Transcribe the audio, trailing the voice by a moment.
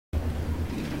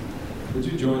Would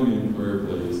you join me in prayer,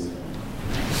 please?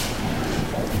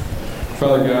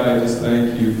 Father God, I just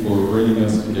thank you for bringing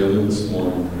us together this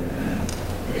morning.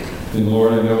 And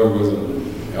Lord, I know it was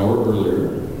an hour earlier,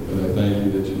 but I thank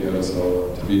you that you got us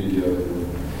all to be together.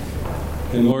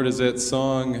 And Lord, as that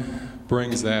song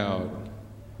brings out,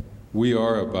 we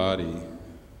are a body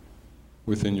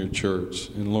within your church.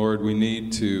 And Lord, we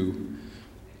need to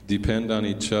depend on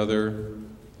each other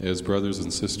as brothers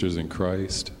and sisters in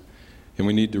Christ. And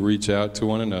we need to reach out to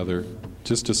one another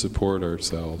just to support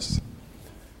ourselves.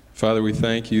 Father, we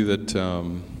thank you that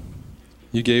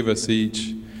you gave us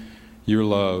each your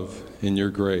love and your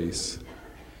grace.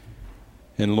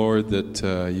 And Lord,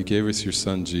 that you gave us your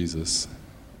Son, Jesus,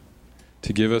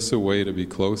 to give us a way to be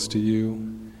close to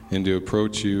you and to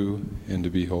approach you and to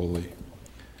be holy.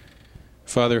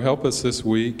 Father, help us this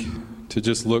week to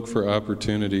just look for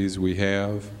opportunities we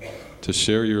have to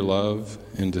share your love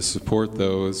and to support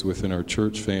those within our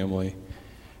church family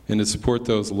and to support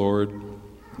those, Lord,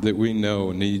 that we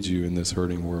know need you in this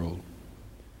hurting world.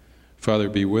 Father,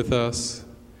 be with us.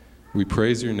 We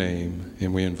praise your name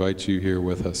and we invite you here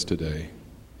with us today.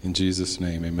 In Jesus'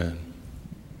 name, amen.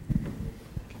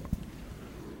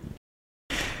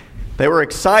 They were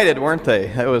excited, weren't they?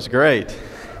 That was great.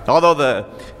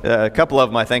 Although a couple of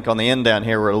them, I think, on the end down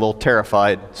here were a little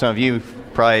terrified. Some of you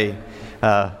probably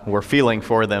were feeling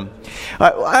for them.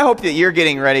 I hope that you're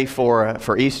getting ready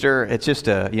for Easter. It's just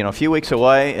a few weeks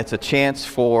away. It's a chance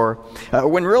for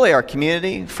when really our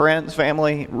community, friends,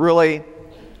 family really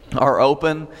are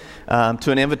open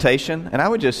to an invitation. And I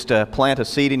would just plant a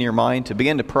seed in your mind to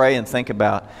begin to pray and think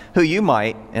about who you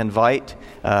might invite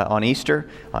on Easter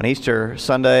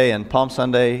Sunday and Palm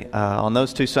Sunday. On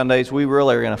those two Sundays, we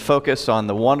really are going to focus on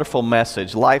the wonderful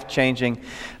message, life-changing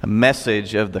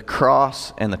message of the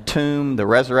cross and the tomb, the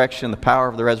resurrection, the power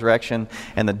of the resurrection,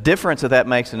 and the difference that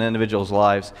makes in individuals'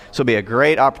 lives. So it'll be a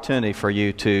great opportunity for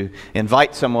you to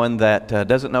invite someone that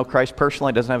doesn't know Christ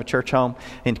personally, doesn't have a church home.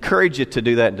 Encourage you to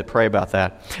do that and to pray about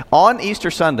that. On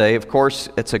Easter Sunday, of course,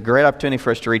 it's a great opportunity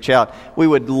for us to reach out. We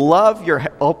would love your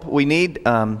help. We need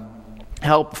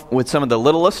help with some of the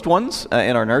littlest ones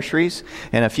in our nurseries,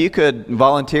 and if you could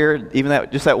volunteer even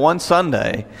that one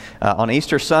Sunday on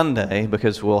Easter Sunday,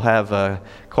 because we'll have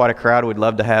quite a crowd. We'd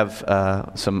love to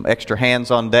have some extra hands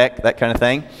on deck, that kind of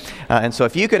thing. And so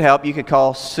if you could help, you could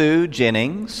call Sue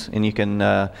Jennings, and you can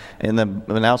in the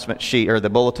announcement sheet or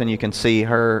the bulletin you can see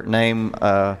her name.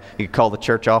 You could call the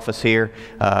church office here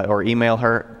or email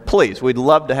her. Please, we'd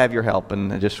love to have your help,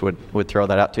 and I just would throw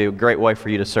that out to you. Great way for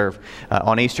you to serve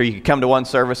on Easter. You could come to one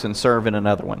service and serve in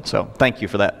another one. So thank you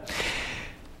for that.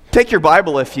 Take your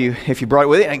Bible if you brought it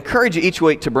with you. I encourage you each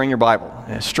week to bring your Bible.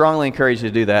 I strongly encourage you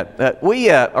to do that.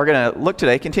 We are going to look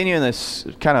today, continuing this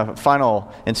kind of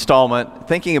final installment,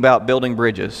 thinking about building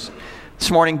bridges.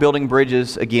 This morning, building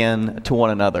bridges again to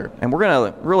one another. And we're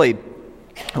going to really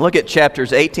look at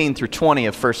chapters 18 through 20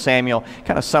 of 1 Samuel,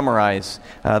 kind of summarize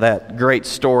that great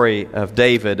story of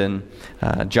David and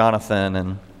Jonathan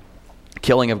and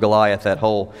killing of Goliath, that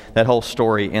whole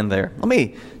story in there. Let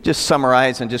me just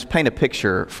summarize and just paint a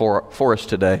picture for us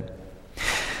today.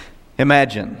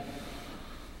 Imagine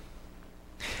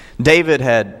David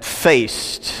had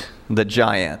faced the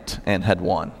giant and had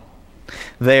won.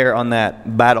 There on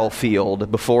that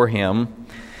battlefield before him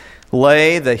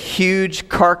lay the huge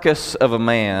carcass of a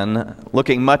man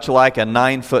looking much like a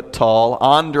 9-foot tall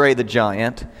Andre the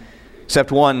Giant, except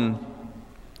one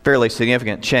fairly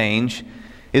significant change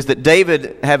is that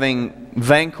David, having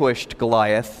vanquished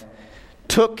Goliath,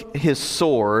 took his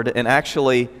sword and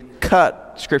actually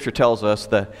cut, Scripture tells us,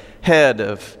 the head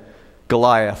of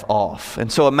Goliath off.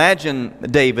 And so imagine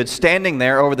David standing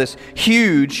there over this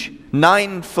huge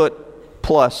 9-foot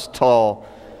plus tall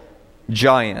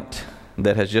giant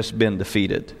that has just been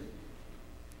defeated.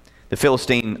 The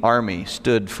Philistine army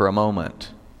stood for a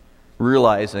moment,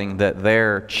 realizing that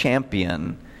their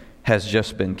champion has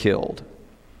just been killed.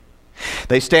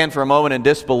 They stand for a moment in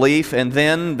disbelief, and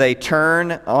then they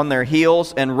turn on their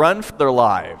heels and run for their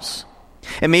lives.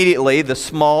 Immediately, the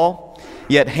small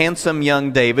yet handsome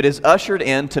young David is ushered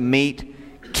in to meet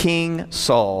King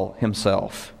Saul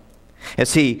himself.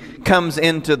 As he comes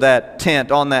into that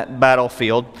tent on that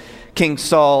battlefield, King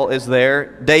Saul is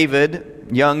there. David,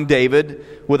 young David,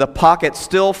 with a pocket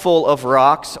still full of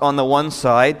rocks on the one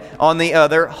side, on the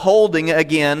other, holding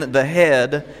again the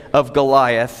head of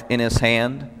Goliath in his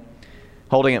hand.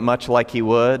 Holding it much like he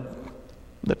would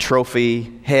the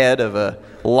trophy head of a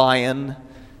lion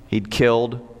he'd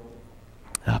killed,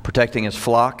 protecting his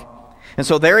flock. And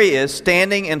so there he is,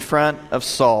 standing in front of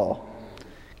Saul.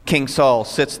 King Saul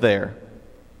sits there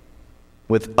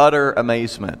with utter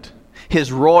amazement.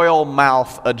 his royal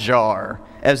mouth ajar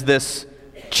as this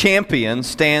champion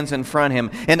stands in front of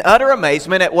him in utter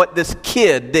amazement at what this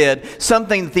kid did,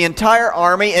 something that the entire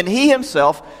army and he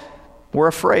himself were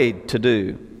afraid to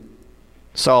do.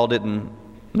 Saul didn't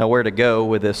know where to go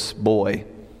with this boy,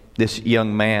 this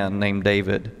young man named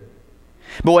David.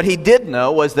 But what he did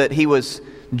know was that he was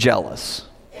jealous.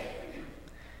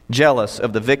 Jealous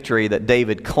of the victory that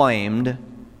David claimed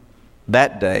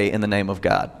that day in the name of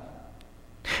God.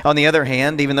 On the other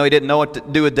hand, even though he didn't know what to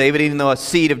do with David, even though a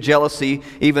seed of jealousy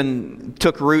even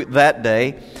took root that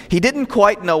day, he didn't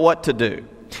quite know what to do.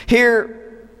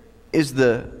 Here is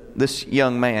this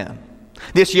young man.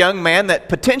 This young man that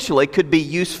potentially could be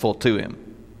useful to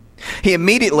him. He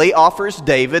immediately offers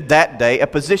David that day a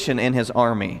position in his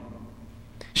army.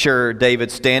 Sure,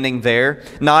 David standing there,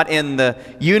 not in the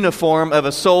uniform of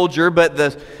a soldier, but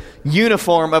the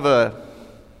uniform of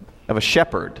a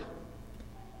shepherd.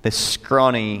 This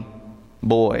scrawny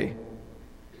boy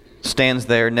stands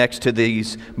there next to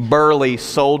these burly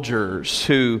soldiers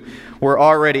who were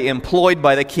already employed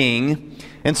by the king.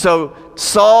 And so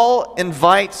Saul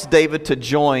invites David to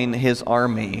join his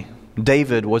army.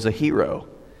 David was a hero.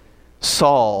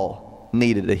 Saul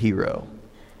needed a hero.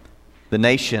 The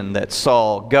nation that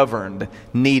Saul governed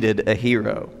needed a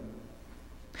hero.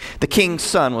 The king's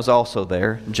son was also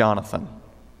there, Jonathan.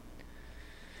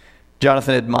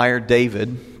 Jonathan admired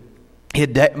David. He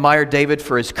admired David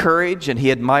for his courage, and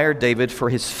he admired David for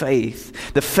his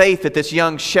faith. The faith that this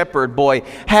young shepherd boy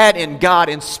had in God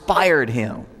inspired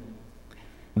him.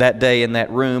 That day in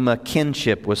that room, a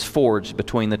kinship was forged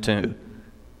between the two.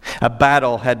 A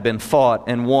battle had been fought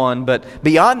and won, but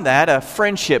beyond that, a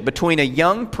friendship between a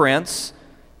young prince,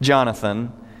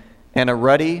 Jonathan, and a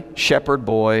ruddy shepherd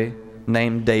boy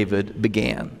named David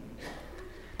began.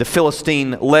 The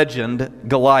Philistine legend,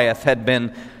 Goliath, had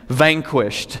been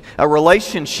vanquished. A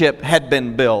relationship had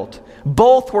been built.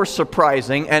 Both were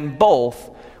surprising, and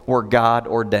both were God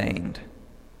ordained.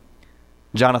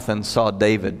 Jonathan saw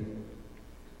David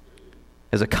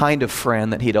as a kind of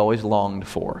friend that he'd always longed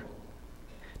for.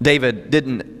 David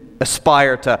didn't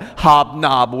aspire to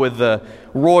hobnob with the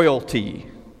royalty.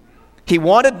 He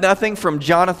wanted nothing from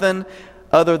Jonathan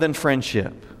other than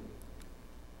friendship.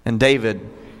 And David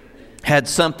had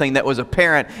something that was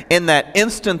apparent in that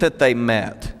instant that they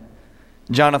met.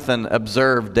 Jonathan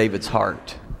observed David's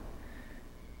heart.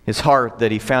 His heart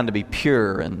that he found to be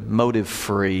pure and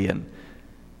motive-free and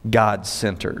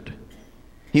God-centered.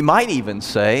 He might even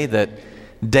say that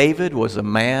David was a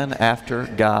man after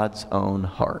God's own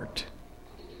heart.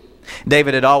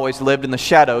 David had always lived in the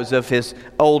shadows of his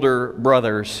older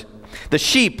brothers. The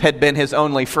sheep had been his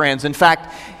only friends. In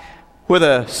fact, with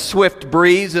a swift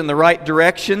breeze in the right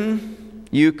direction,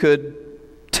 you could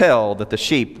tell that the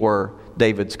sheep were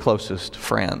David's closest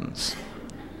friends.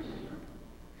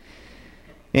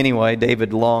 Anyway,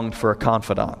 David longed for a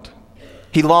confidant.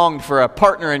 He longed for a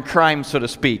partner in crime, so to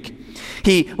speak.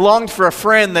 He longed for a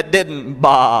friend that didn't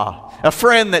baa, a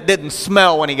friend that didn't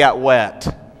smell when he got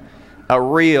wet. A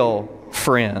real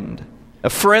friend, a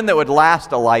friend that would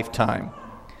last a lifetime.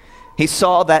 He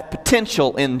saw that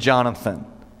potential in Jonathan.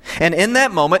 And in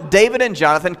that moment, David and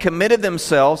Jonathan committed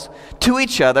themselves to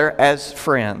each other as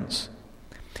friends.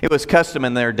 It was custom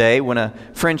in their day when a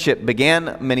friendship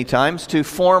began many times to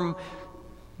form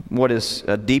what is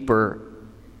a deeper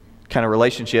kind of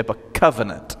relationship, a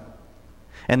covenant.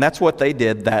 And that's what they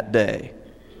did that day.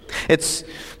 It's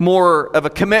more of a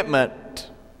commitment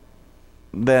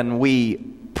than we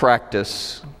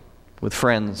practice with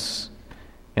friends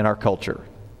in our culture.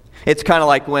 It's kind of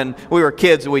like when we were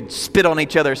kids, we'd spit on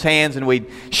each other's hands and we'd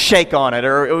shake on it.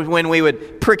 Or when we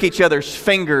would prick each other's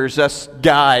fingers, us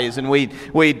guys, and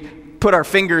we'd put our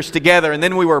fingers together, and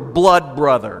then we were blood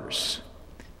brothers.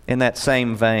 In that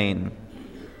same vein,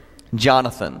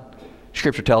 Jonathan,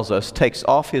 Scripture tells us, takes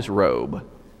off his robe,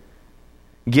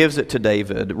 gives it to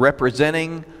David,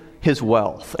 representing his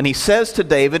wealth. And he says to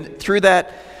David, through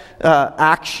that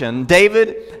action,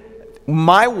 David,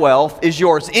 my wealth is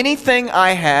yours. Anything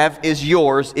I have is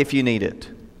yours if you need it.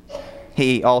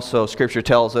 He also, Scripture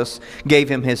tells us, gave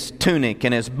him his tunic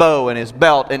and his bow and his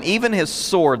belt and even his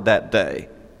sword that day.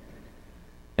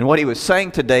 And what he was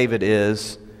saying to David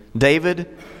is,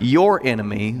 David, your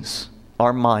enemies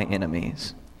are my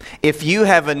enemies. If you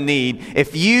have a need,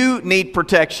 if you need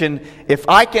protection, if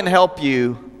I can help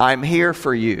you, I'm here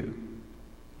for you.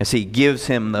 As he gives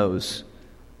him those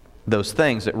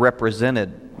things that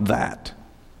represented that.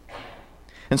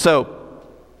 And so,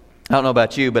 I don't know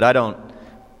about you, but I don't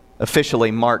officially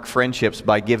mark friendships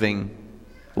by giving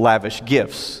lavish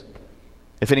gifts.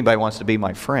 If anybody wants to be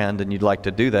my friend and you'd like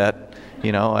to do that,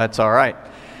 that's all right.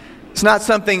 It's not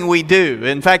something we do.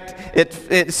 In fact,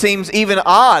 it seems even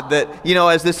odd that,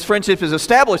 as this friendship is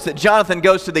established, that Jonathan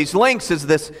goes to these lengths as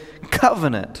this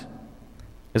covenant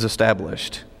is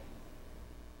established.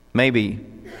 Maybe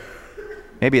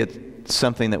it's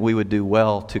something that we would do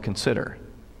well to consider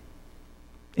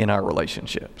in our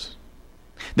relationships.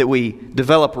 That we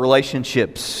develop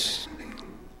relationships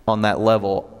on that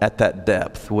level, at that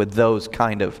depth, with those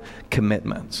kind of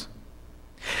commitments.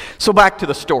 So back to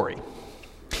the story.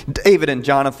 David and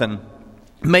Jonathan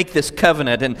make this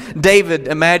covenant, and David,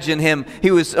 imagine him,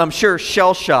 he was, I'm sure,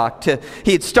 shell-shocked.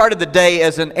 He had started the day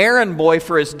as an errand boy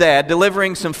for his dad,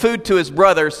 delivering some food to his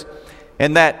brothers,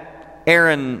 and that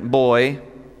errand boy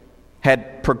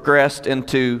had progressed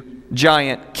into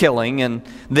giant killing, and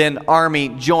then army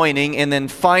joining, and then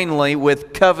finally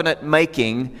with covenant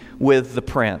making with the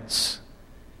prince.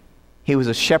 He was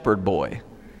a shepherd boy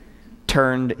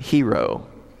turned hero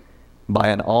by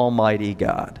an almighty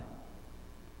God.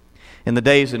 In the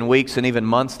days and weeks and even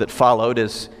months that followed,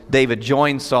 as David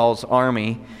joined Saul's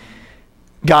army,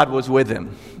 God was with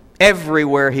him.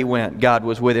 Everywhere he went, God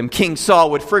was with him. King Saul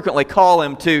would frequently call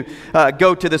him to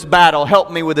go to this battle,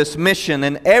 help me with this mission.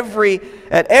 And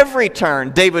at every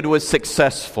turn, David was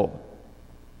successful.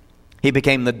 He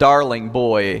became the darling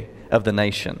boy of the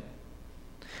nation.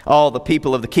 All the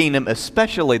people of the kingdom,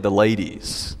 especially the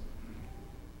ladies,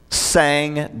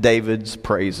 sang David's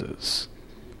praises.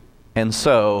 And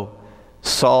so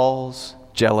Saul's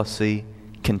jealousy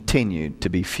continued to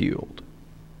be fueled.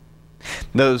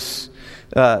 Those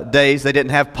days, they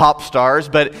didn't have pop stars,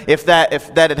 but if that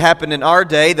had happened in our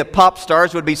day, the pop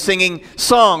stars would be singing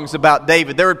songs about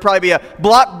David. There would probably be a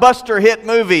blockbuster hit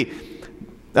movie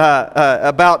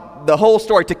about the whole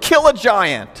story, To Kill a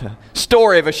Giant,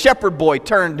 story of a shepherd boy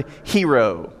turned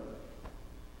hero.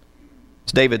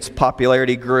 As David's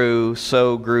popularity grew,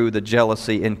 so grew the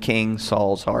jealousy in King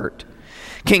Saul's heart.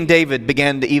 King David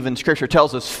began to, even Scripture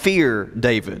tells us, fear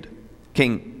David.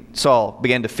 King Saul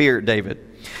began to fear David.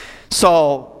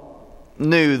 Saul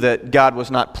knew that God was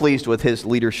not pleased with his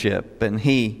leadership, and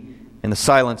he, in the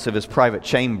silence of his private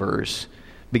chambers,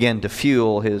 began to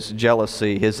fuel his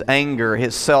jealousy, his anger,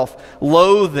 his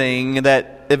self-loathing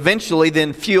that eventually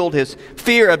then fueled his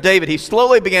fear of David. He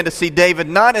slowly began to see David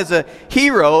not as a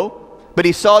hero, but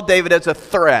he saw David as a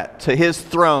threat to his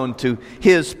throne, to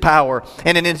his power.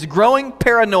 And in his growing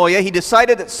paranoia, he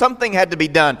decided that something had to be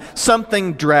done,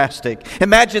 something drastic.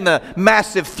 Imagine the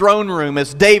massive throne room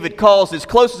as David calls his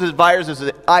closest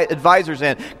advisors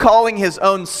in, calling his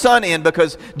own son in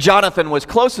because Jonathan was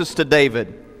closest to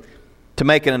David, to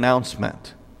make an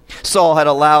announcement. Saul had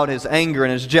allowed his anger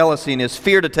and his jealousy and his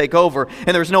fear to take over, and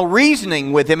there was no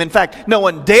reasoning with him. In fact, no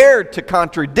one dared to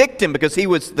contradict him because he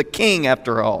was the king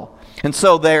after all. And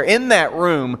so there in that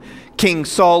room, King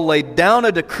Saul laid down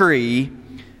a decree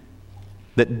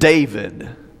that David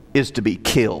is to be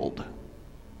killed.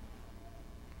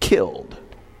 Killed.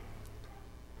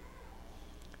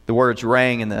 The words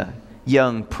rang in the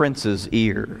young prince's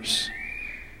ears.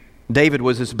 David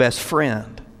was his best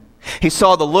friend. He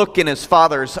saw the look in his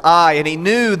father's eye, and he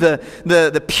knew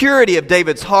the purity of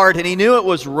David's heart, and he knew it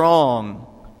was wrong.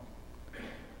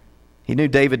 He knew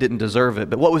David didn't deserve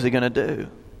it, but what was he going to do?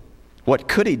 What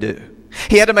could he do?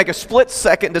 He had to make a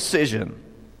split-second decision.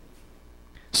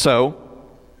 So,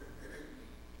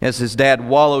 as his dad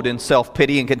wallowed in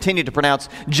self-pity and continued to pronounce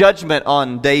judgment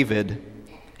on David,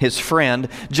 his friend,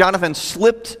 Jonathan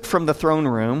slipped from the throne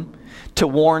room to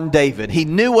warn David. He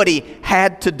knew what he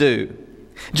had to do.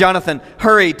 Jonathan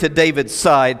hurried to David's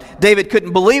side. David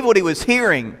couldn't believe what he was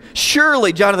hearing.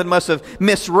 Surely Jonathan must have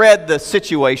misread the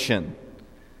situation.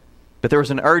 But there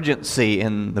was an urgency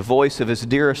in the voice of his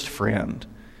dearest friend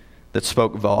that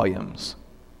spoke volumes.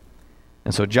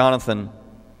 And so Jonathan,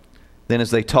 then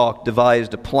as they talked,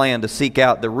 devised a plan to seek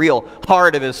out the real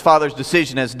heart of his father's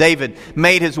decision as David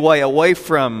made his way away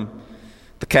from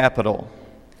the capital.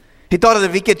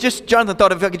 Jonathan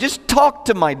thought if I could just talk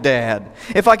to my dad,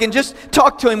 if I can just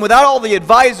talk to him without all the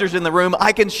advisors in the room,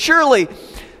 I can surely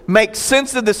make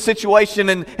sense of this situation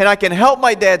and I can help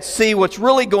my dad see what's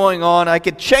really going on. I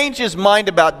could change his mind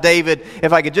about David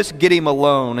if I could just get him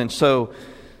alone. And so,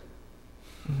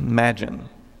 imagine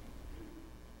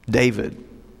David,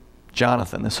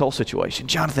 Jonathan, this whole situation.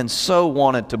 Jonathan so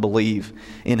wanted to believe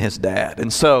in his dad.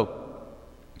 And so,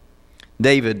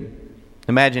 David,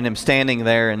 imagine him standing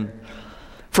there in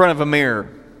front of a mirror,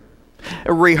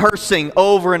 rehearsing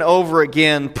over and over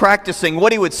again, practicing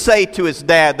what he would say to his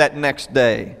dad that next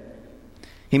day.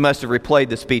 He must have replayed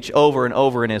the speech over and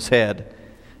over in his head.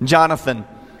 Jonathan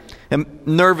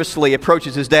nervously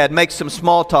approaches his dad, makes some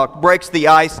small talk, breaks the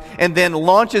ice, and then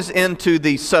launches into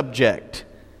the subject.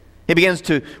 He begins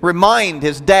to remind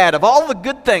his dad of all the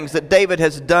good things that David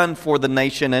has done for the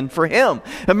nation and for him.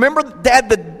 Remember, Dad,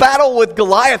 the battle with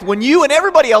Goliath when you and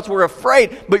everybody else were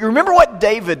afraid, but you remember what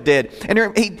David did.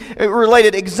 And he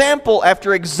related example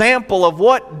after example of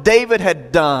what David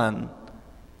had done,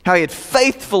 how he had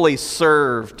faithfully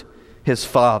served his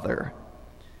father,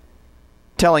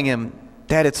 telling him,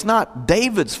 Dad, it's not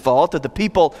David's fault that the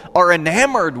people are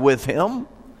enamored with him.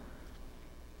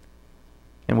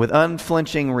 And with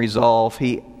unflinching resolve,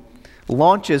 he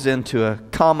launches into a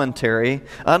commentary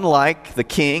unlike the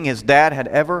king his dad had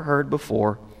ever heard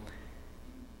before.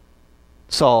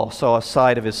 Saul saw a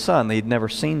side of his son that he'd never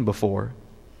seen before.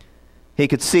 He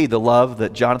could see the love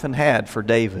that Jonathan had for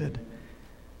David.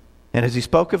 And as he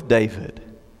spoke of David,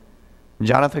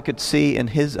 Jonathan could see in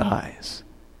his eyes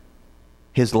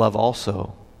his love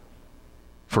also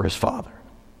for his father,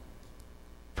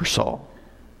 for Saul.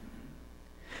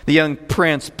 The young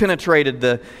prince penetrated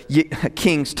the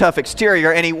king's tough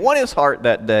exterior, and he won his heart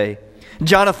that day.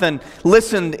 Jonathan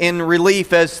listened in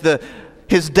relief as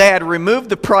his dad removed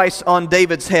the price on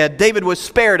David's head. David was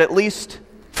spared, at least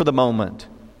for the moment.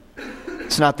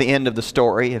 It's not the end of the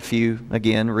story if you,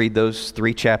 again, read those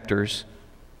 3 chapters.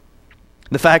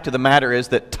 The fact of the matter is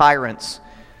that tyrants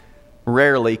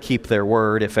rarely keep their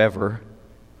word, if ever.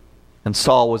 And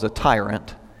Saul was a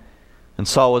tyrant, and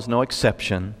Saul was no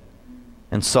exception.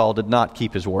 And Saul did not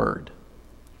keep his word.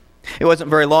 It wasn't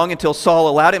very long until Saul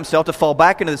allowed himself to fall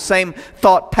back into the same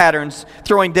thought patterns,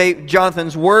 throwing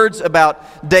Jonathan's words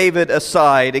about David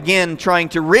aside, again trying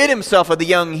to rid himself of the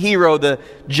young hero, the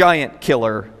giant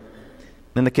killer.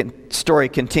 Then the story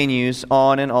continues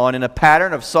on in a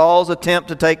pattern of Saul's attempt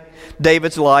to take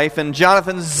David's life and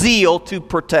Jonathan's zeal to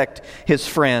protect his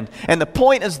friend. And the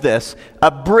point is this: a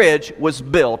bridge was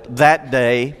built that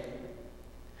day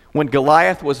when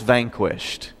Goliath was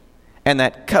vanquished and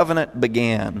that covenant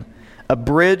began. A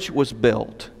bridge was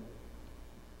built.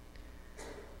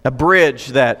 A bridge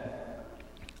that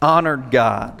honored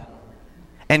God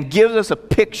and gives us a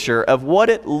picture of what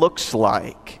it looks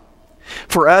like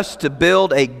for us to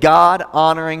build a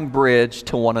God-honoring bridge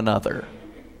to one another.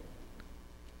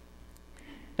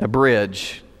 A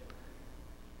bridge,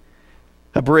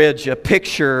 a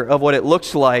picture of what it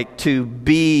looks like to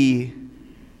be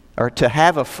or to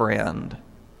have a friend,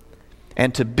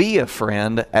 and to be a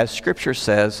friend, as Scripture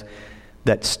says,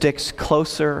 that sticks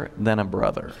closer than a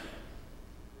brother.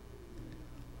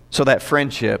 So that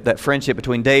friendship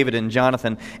between David and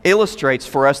Jonathan illustrates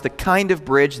for us the kind of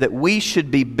bridge that we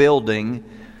should be building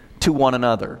to one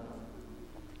another.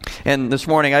 And this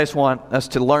morning I just want us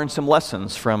to learn some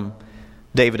lessons from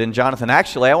David and Jonathan.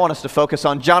 Actually, I want us to focus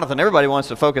on Jonathan. Everybody wants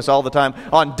to focus all the time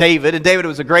on David, and David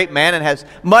was a great man and has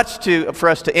much for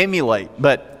us to emulate.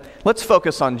 But let's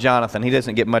focus on Jonathan. He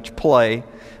doesn't get much play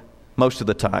most of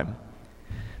the time.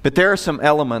 But there are some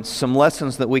elements, some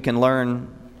lessons that we can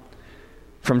learn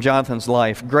from Jonathan's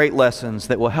life, great lessons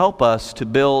that will help us to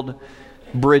build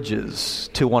bridges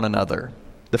to one another.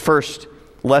 The first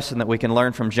lesson that we can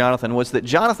learn from Jonathan was that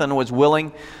Jonathan was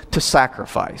willing to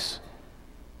sacrifice.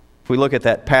 If we look at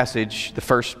that passage, the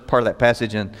first part of that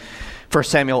passage in 1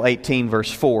 Samuel 18,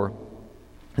 verse 4,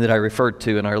 that I referred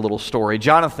to in our little story,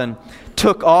 Jonathan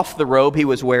took off the robe he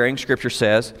was wearing, Scripture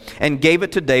says, and gave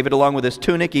it to David along with his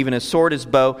tunic, even his sword, his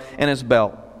bow, and his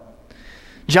belt.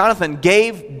 Jonathan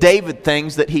gave David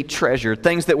things that he treasured,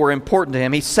 things that were important to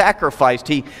him. He sacrificed,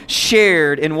 he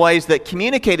shared in ways that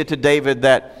communicated to David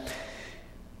that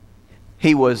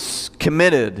he was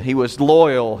committed, he was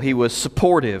loyal, he was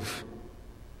supportive.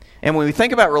 And when we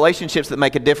think about relationships that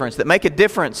make a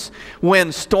difference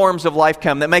when storms of life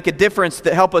come, that make a difference,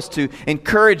 that help us to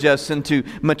encourage us and to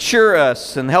mature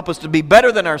us and help us to be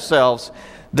better than ourselves,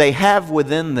 they have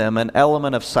within them an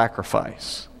element of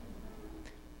sacrifice.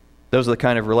 Those are the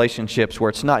kind of relationships where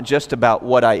it's not just about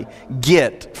what I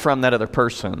get from that other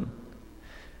person.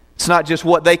 It's not just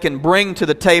what they can bring to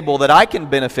the table that I can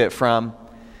benefit from,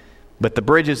 but the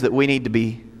bridges that we need to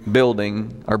be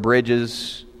building are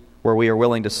bridges where we are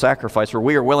willing to sacrifice, where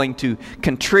we are willing to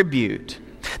contribute.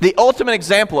 The ultimate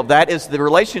example of that is the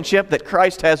relationship that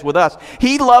Christ has with us.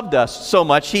 He loved us so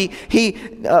much. He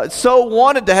so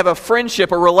wanted to have a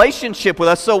friendship, a relationship with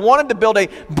us, so wanted to build a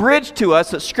bridge to us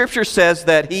that Scripture says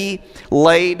that He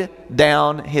laid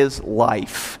down His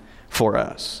life for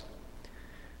us.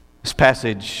 This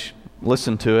passage,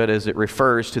 listen to it as it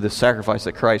refers to the sacrifice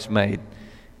that Christ made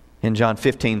in John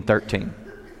 15:13.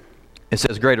 It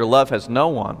says, "Greater love has no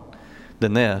one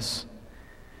than this,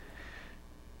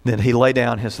 that He lay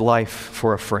down His life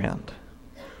for a friend."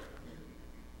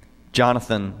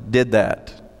 Jonathan did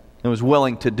that and was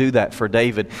willing to do that for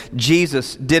David.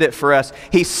 Jesus did it for us.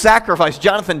 He sacrificed,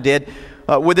 Jonathan did,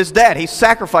 with his dad. He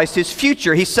sacrificed his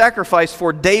future. He sacrificed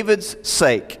for David's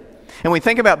sake. And when we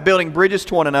think about building bridges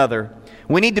to one another,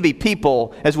 we need to be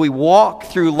people, as we walk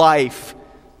through life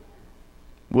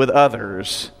with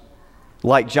others,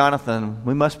 like Jonathan,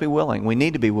 we must be willing. We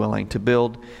need to be willing to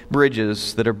build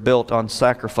bridges that are built on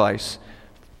sacrifice.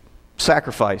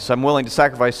 Sacrifice. I'm willing to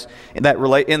sacrifice in that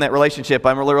relationship.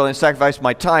 I'm really willing to sacrifice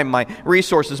my time, my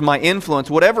resources, my influence,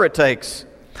 whatever it takes.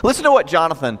 Listen to what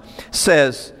Jonathan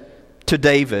says to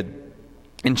David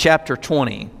in chapter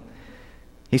 20.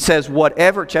 He says,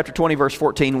 chapter 20, verse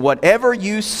 14, whatever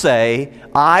you say,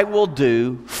 I will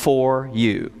do for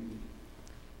you.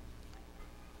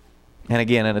 And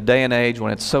again, in a day and age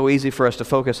when it's so easy for us to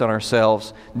focus on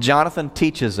ourselves, Jonathan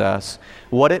teaches us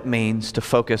what it means to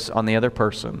focus on the other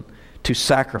person, to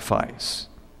sacrifice.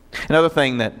 Another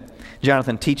thing that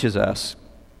Jonathan teaches us,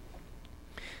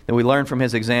 that we learn from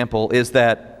his example, is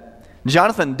that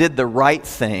Jonathan did the right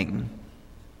thing,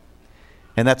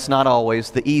 and that's not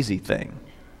always the easy thing.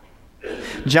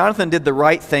 Jonathan did the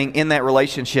right thing in that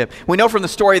relationship. We know from the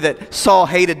story that Saul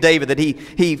hated David, that he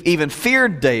even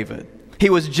feared David. He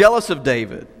was jealous of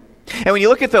David. And when you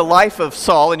look at the life of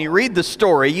Saul and you read the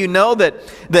story, you know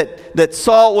that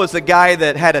Saul was a guy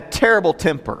that had a terrible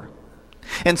temper.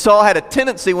 And Saul had a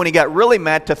tendency, when he got really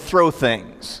mad, to throw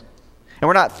things. And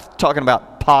we're not talking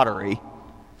about pottery.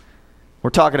 We're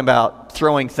talking about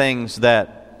throwing things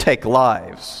that take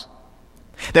lives.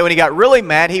 That when he got really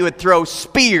mad, he would throw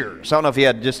spears. I don't know if he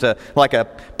had just a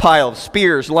pile of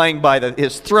spears laying by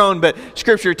his throne, but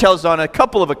Scripture tells us on a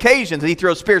couple of occasions that he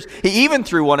throws spears. He even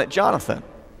threw one at Jonathan.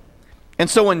 And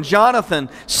so when Jonathan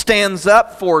stands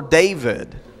up for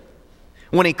David,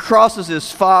 when he crosses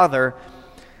his father,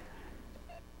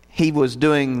 he was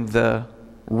doing the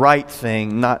right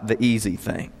thing, not the easy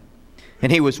thing.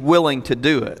 And he was willing to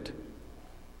do it.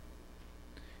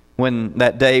 When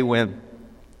that day when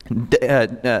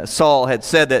Saul had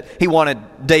said that he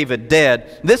wanted David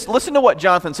dead. Listen to what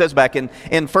Jonathan says back in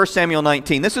 1 Samuel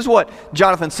 19. This is what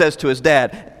Jonathan says to his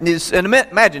dad. And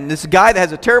imagine this guy that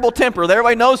has a terrible temper that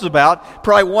everybody knows about,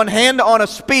 probably one hand on a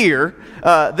spear.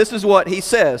 This is what he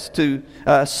says to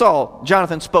Saul.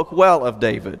 Jonathan spoke well of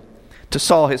David to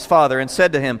Saul his father and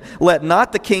said to him, let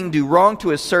not the king do wrong to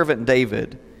his servant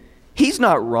David. He's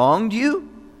not wronged you,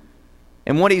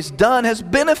 and what he's done has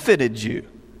benefited you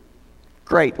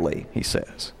greatly, he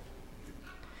says.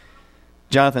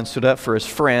 Jonathan stood up for his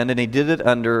friend, and he did it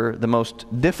under the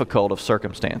most difficult of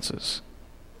circumstances.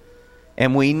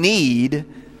 And we need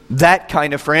that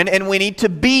kind of friend, and we need to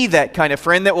be that kind of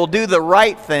friend that will do the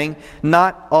right thing,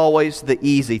 not always the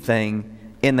easy thing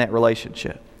in that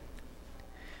relationship.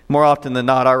 More often than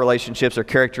not, our relationships are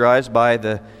characterized by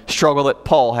the struggle that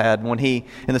Paul had when he,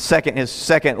 in his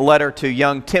second letter to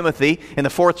young Timothy, in the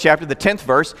 4th chapter, the 10th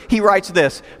verse, he writes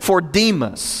this, for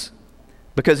Demas,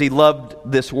 because he loved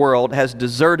this world, has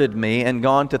deserted me and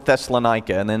gone to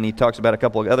Thessalonica. And then he talks about a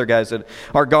couple of other guys that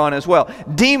are gone as well.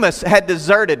 Demas had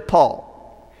deserted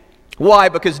Paul. Why?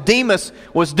 Because Demas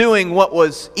was doing what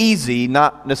was easy,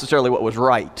 not necessarily what was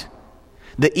right.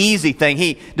 The easy thing.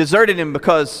 He deserted him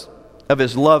because of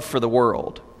his love for the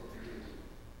world.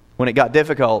 When it got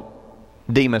difficult,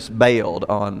 Demas bailed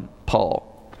on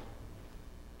Paul.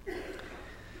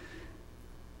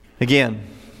 Again,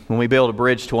 when we build a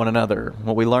bridge to one another,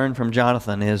 what we learn from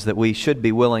Jonathan is that we should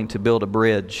be willing to build a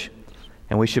bridge,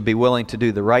 and we should be willing to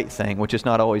do the right thing, which is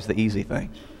not always the easy thing.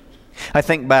 I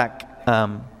think back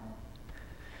to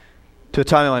a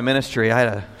time in my ministry. I had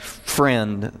a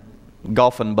friend,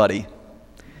 golfing buddy,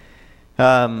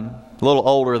 a little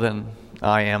older than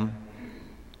I am.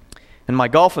 And my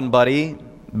golfing buddy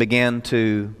began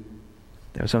to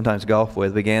realize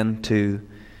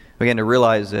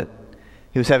that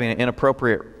he was having an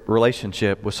inappropriate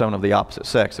relationship with someone of the opposite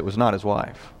sex that was not his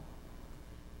wife.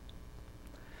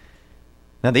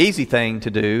 Now, the easy thing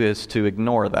to do is to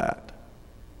ignore that.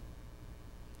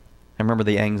 I remember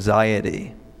the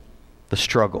anxiety, the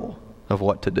struggle of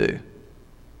what to do.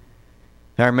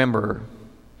 I remember,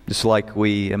 just like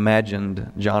we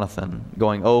imagined Jonathan,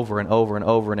 going over and over and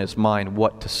over in his mind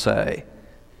what to say.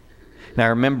 And I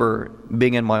remember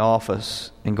being in my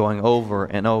office and going over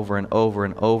and over and over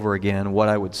and over again what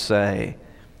I would say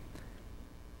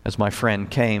as my friend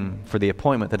came for the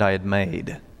appointment that I had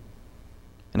made,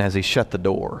 and as he shut the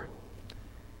door,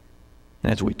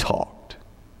 and as we talked.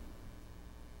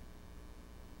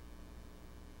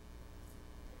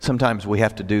 Sometimes we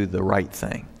have to do the right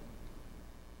thing.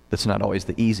 That's not always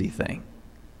the easy thing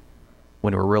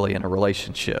when we're really in a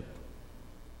relationship,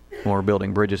 when we're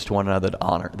building bridges to one another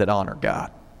that honor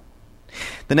God.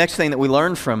 The next thing that we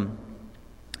learn from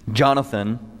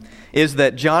Jonathan is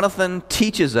that Jonathan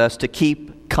teaches us to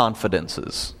keep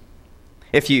confidences.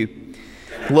 If you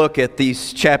look at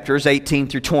these chapters 18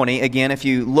 through 20, again, if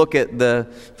you look at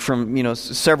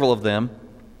several of them,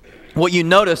 what you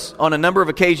notice on a number of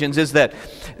occasions is that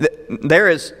there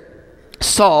is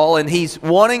Saul, and he's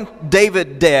wanting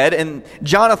David dead, and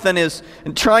Jonathan is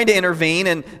trying to intervene,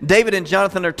 and David and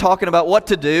Jonathan are talking about what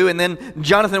to do, and then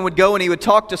Jonathan would go and he would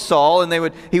talk to Saul,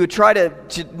 and he would try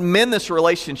to mend this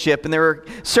relationship, and there are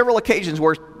several occasions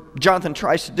where Jonathan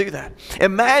tries to do that.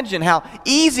 Imagine how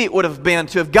easy it would have been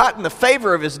to have gotten the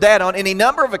favor of his dad on any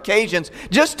number of occasions,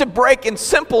 just to break in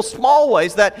simple, small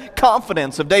ways that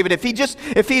confidence of David. If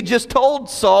he had just told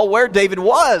Saul where David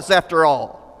was, after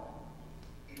all.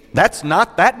 That's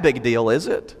not that big a deal, is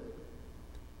it?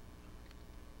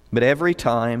 But every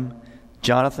time,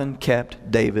 Jonathan kept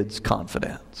David's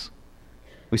confidence.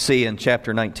 We see in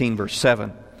chapter 19, verse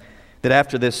 7, that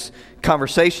after this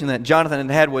conversation that Jonathan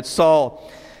had with Saul,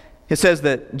 it says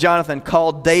that Jonathan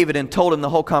called David and told him the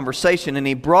whole conversation, and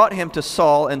he brought him to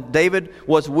Saul, and David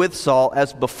was with Saul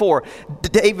as before.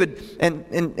 David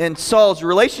and Saul's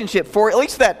relationship, for at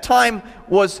least that time,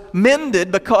 was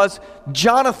mended because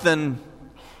Jonathan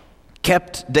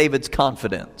kept David's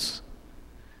confidence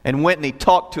and went and he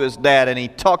talked to his dad, and he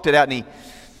talked it out, and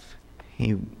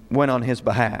he went on his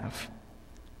behalf,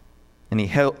 and he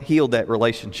healed that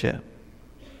relationship.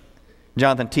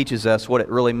 Jonathan teaches us what it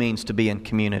really means to be in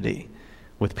community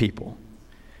with people,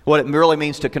 what it really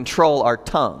means to control our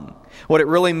tongue, what it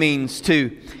really means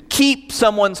to keep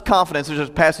someone's confidence. There's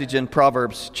a passage in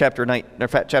Proverbs chapter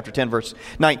 10, verse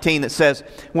 19 that says,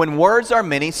 "When words are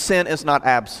many, sin is not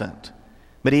absent,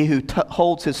 but he who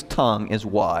holds his tongue is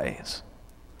wise."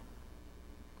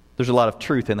 There's a lot of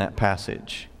truth in that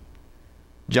passage.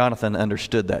 Jonathan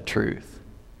understood that truth.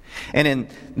 And in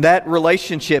that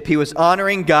relationship, he was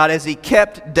honoring God as he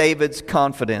kept David's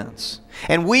confidence.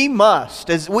 And we must,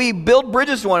 as we build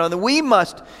bridges to one another, we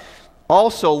must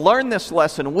also learn this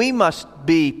lesson. We must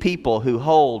be people who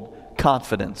hold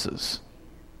confidences.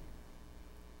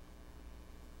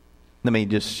 Let me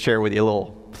just share with you a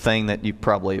little thing that you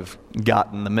probably have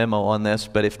gotten the memo on this,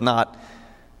 but if not,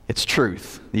 it's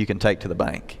truth that you can take to the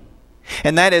bank.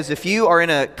 And that is, if you are in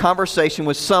a conversation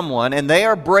with someone and they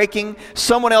are breaking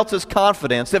someone else's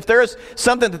confidence, if there is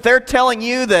something that they're telling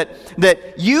you that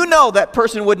you know that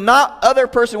other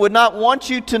person would not want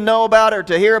you to know about or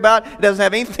to hear about, it doesn't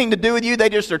have anything to do with you, they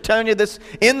just are telling you this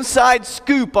inside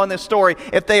scoop on this story.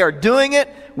 If they are doing it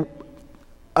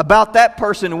about that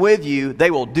person with you,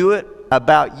 they will do it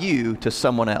about you to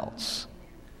someone else.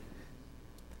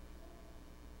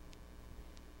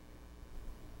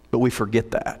 But we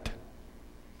forget that.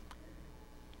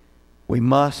 We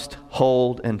must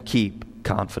hold and keep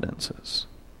confidences.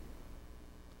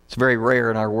 It's very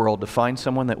rare in our world to find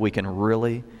someone that we can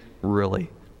really, really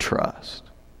trust,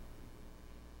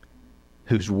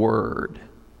 whose word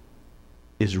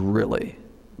is really,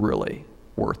 really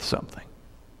worth something.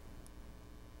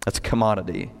 That's a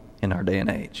commodity in our day and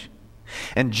age.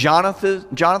 And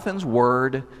Jonathan's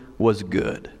word was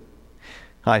good.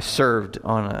 I served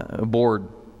on a board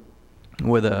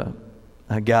with a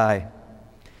guy,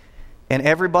 and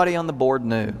everybody on the board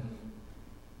knew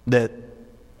that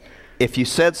if you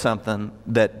said something,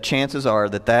 that chances are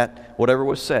that whatever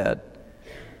was said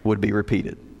would be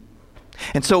repeated.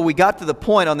 And so we got to the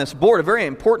point on this board, a very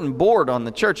important board on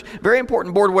the church, very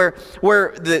important board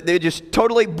where they just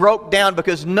totally broke down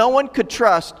because no one could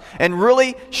trust and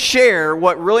really share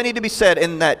what really needed to be said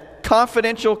in that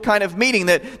confidential kind of meeting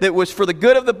that was for the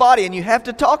good of the body. And you have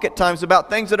to talk at times about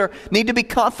things that need to be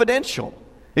confidential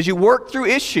as you work through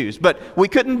issues. But we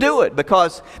couldn't do it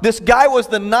because this guy was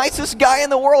the nicest guy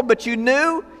in the world, but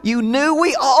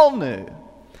we all knew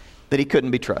that he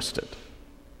couldn't be trusted.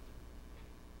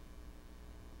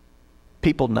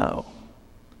 People know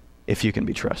if you can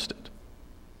be trusted.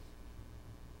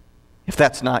 If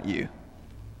that's not you,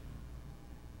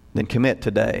 then commit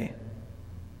today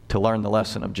to learn the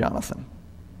lesson of Jonathan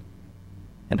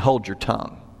and hold your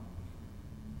tongue.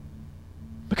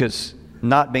 Because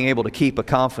not being able to keep a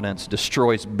confidence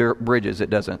destroys bridges,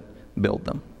 it doesn't build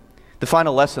them. The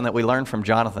final lesson that we learn from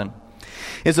Jonathan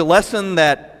is a lesson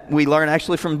that we learn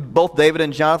actually from both David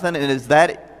and Jonathan, and it is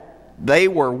that they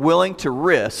were willing to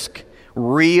risk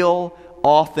real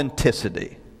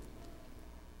authenticity.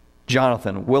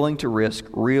 Jonathan, willing to risk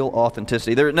real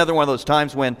authenticity. There's another one of those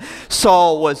times when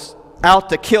Saul was out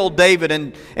to kill David,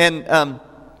 and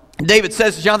David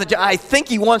says to Jonathan, I think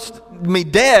he wants me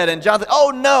dead. And Jonathan,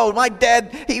 oh no, my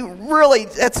dad,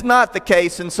 that's not the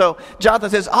case. And so Jonathan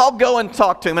says, I'll go and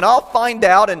talk to him and I'll find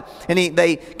out. And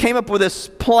they came up with this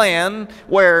plan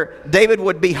where David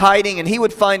would be hiding and he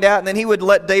would find out and then he would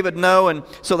let David know. And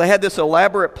so they had this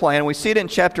elaborate plan. We see it in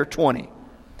chapter 20.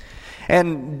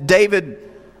 And David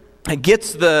Jonathan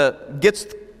gets the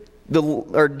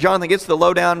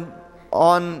lowdown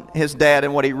on his dad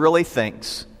and what he really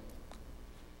thinks.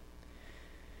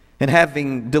 And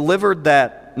having delivered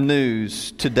that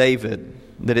news to David,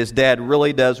 that his dad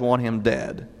really does want him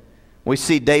dead, we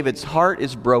see David's heart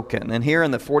is broken. And here in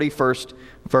the 41st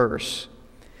verse,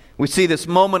 we see this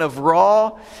moment of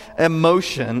raw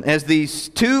emotion as these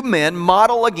two men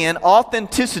model again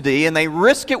authenticity, and they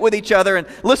risk it with each other. And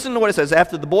listen to what it says.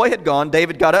 After the boy had gone,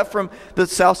 David got up from the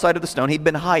south side of the stone. He'd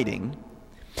been hiding.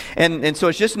 And so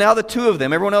it's just now the two of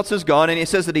them. Everyone else is gone. And he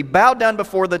says that he bowed down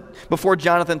before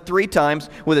Jonathan 3 times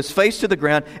with his face to the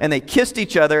ground. And they kissed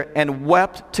each other and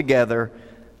wept together.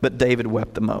 But David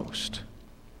wept the most.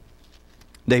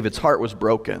 David's heart was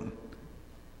broken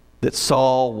that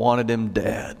Saul wanted him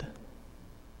dead.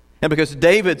 And because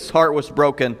David's heart was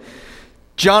broken,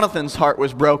 Jonathan's heart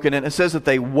was broken. And it says that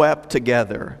they wept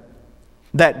together.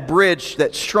 That bridge,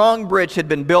 that strong bridge had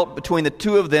been built between the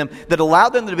two of them that allowed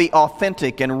them to be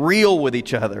authentic and real with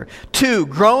each other. Two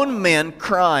grown men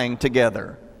crying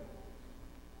together.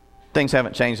 Things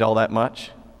haven't changed all that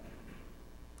much.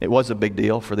 It was a big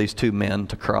deal for these two men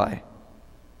to cry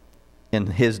in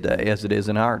his day as it is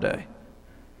in our day.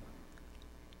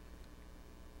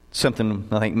 Something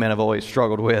I think men have always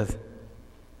struggled with.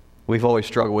 We've always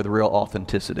struggled with real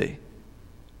authenticity.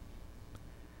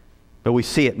 But we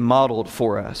see it modeled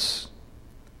for us.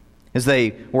 As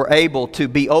they were able to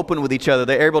be open with each other,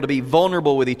 they're able to be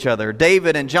vulnerable with each other.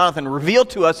 David and Jonathan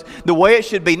revealed to us the way it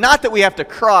should be. Not that we have to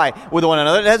cry with one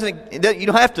another. You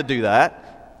don't have to do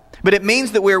that. But it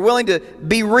means that we're willing to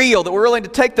be real, that we're willing to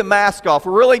take the mask off.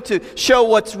 We're willing to show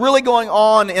what's really going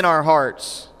on in our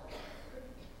hearts.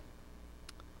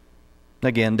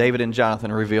 Again, David and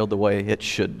Jonathan revealed the way it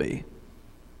should be.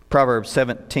 Proverbs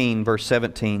 17, verse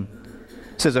 17.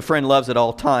 It says, a friend loves at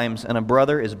all times, and a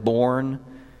brother is born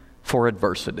for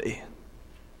adversity.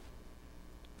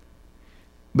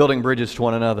 Building bridges to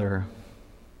one another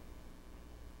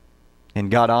in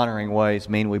God-honoring ways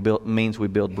means we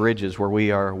build bridges where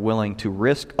we are willing to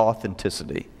risk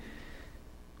authenticity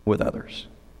with others.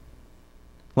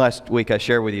 Last week I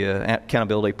shared with you an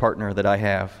accountability partner that I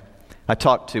have. I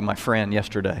talked to my friend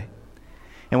yesterday,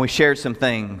 and we shared some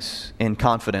things in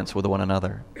confidence with one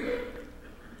another.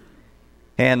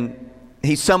 And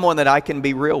he's someone that I can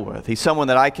be real with. He's someone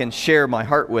that I can share my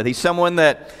heart with. He's someone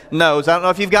that knows, I don't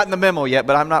know if you've gotten the memo yet,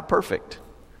 but I'm not perfect.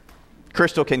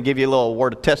 Crystal can give you a little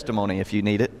word of testimony if you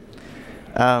need it.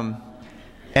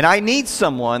 And I need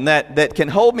someone that can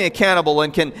hold me accountable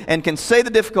and can say the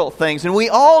difficult things. And we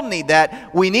all need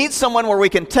that. We need someone where we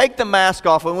can take the mask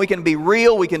off and we can be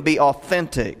real, we can be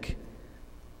authentic.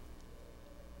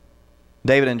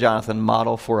 David and Jonathan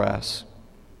model for us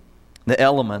the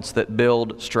elements that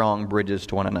build strong bridges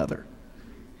to one another.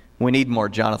 We need more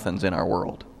Jonathans in our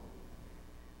world.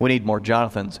 We need more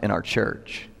Jonathans in our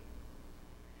church.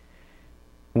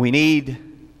 We need,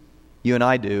 you and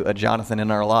I do, a Jonathan in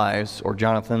our lives, or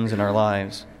Jonathans in our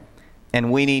lives.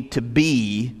 And we need to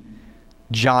be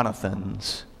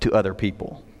Jonathans to other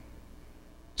people.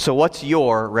 So what's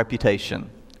your reputation?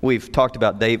 We've talked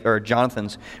about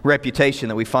Jonathan's reputation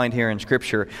that we find here in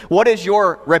Scripture. What is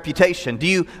your reputation? Do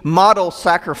you model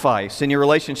sacrifice in your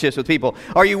relationships with people?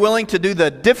 Are you willing to do the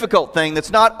difficult thing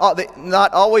that's not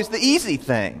always the easy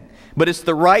thing, but it's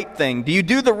the right thing? Do you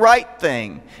do the right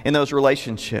thing in those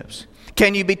relationships?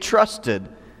 Can you be trusted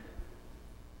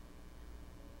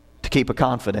to keep a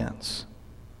confidence?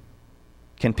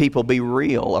 Can people be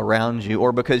real around you?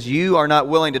 Or because you are not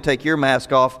willing to take your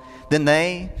mask off, then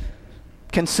they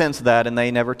can sense that and they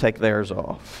never take theirs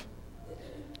off.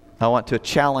 I want to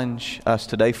challenge us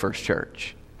today, First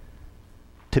Church,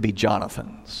 to be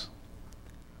Jonathans.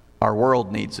 Our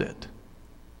world needs it.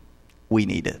 We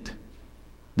need it.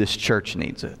 This church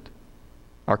needs it.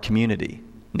 Our community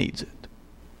needs it.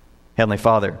 Heavenly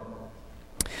Father,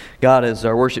 God, as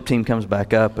our worship team comes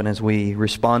back up and as we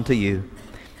respond to you,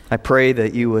 I pray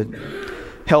that you would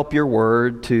help your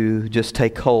word to just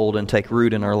take hold and take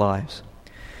root in our lives.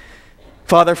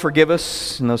 Father, forgive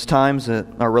us in those times that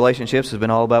our relationships have been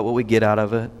all about what we get out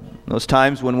of it. Those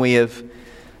times when we have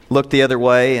looked the other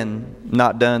way and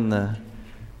not done the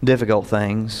difficult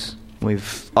things.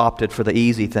 We've opted for the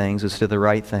easy things instead of the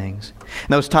right things. And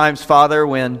those times, Father,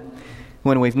 when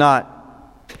we've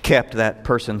not kept that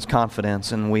person's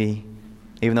confidence and we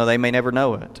even though they may never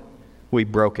know it, we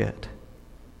broke it.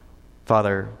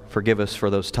 Father, forgive us for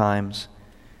those times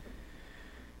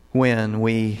when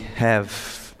we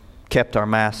have kept our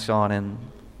masks on, and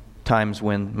times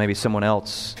when maybe someone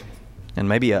else, and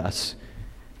maybe us,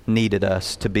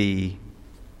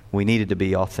 we needed to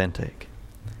be authentic.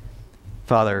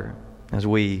 Father, as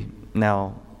we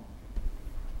now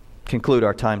conclude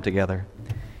our time together,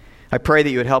 I pray that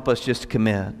you would help us just to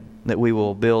commit that we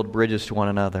will build bridges to one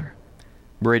another,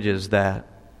 bridges that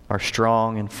are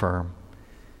strong and firm,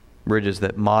 bridges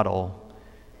that model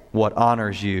what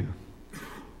honors you.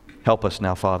 Help us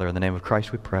now, Father, in the name of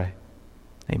Christ we pray.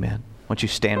 Amen. Won't you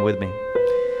stand with me?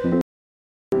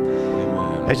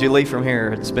 As you leave from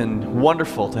here, it's been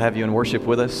wonderful to have you in worship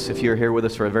with us. If you're here with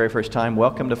us for the very first time,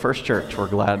 welcome to First Church. We're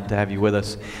glad to have you with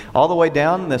us. All the way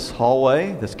down this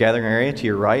hallway, this gathering area to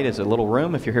your right is a little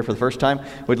room. If you're here for the first time,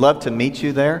 we'd love to meet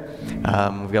you there. We've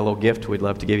got a little gift we'd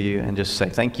love to give you and just say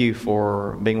thank you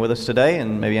for being with us today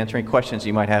and maybe answering questions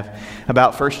you might have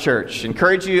about First Church.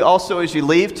 Encourage you also as you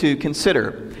leave to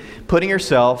consider putting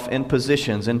yourself in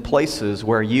positions, in places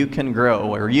where you can grow,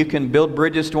 where you can build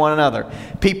bridges to one another.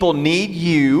 People need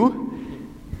you,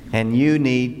 and you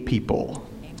need people.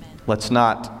 Amen. Let's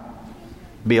not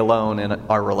be alone in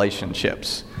our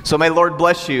relationships. So may the Lord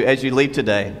bless you as you leave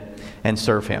today and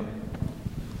serve Him.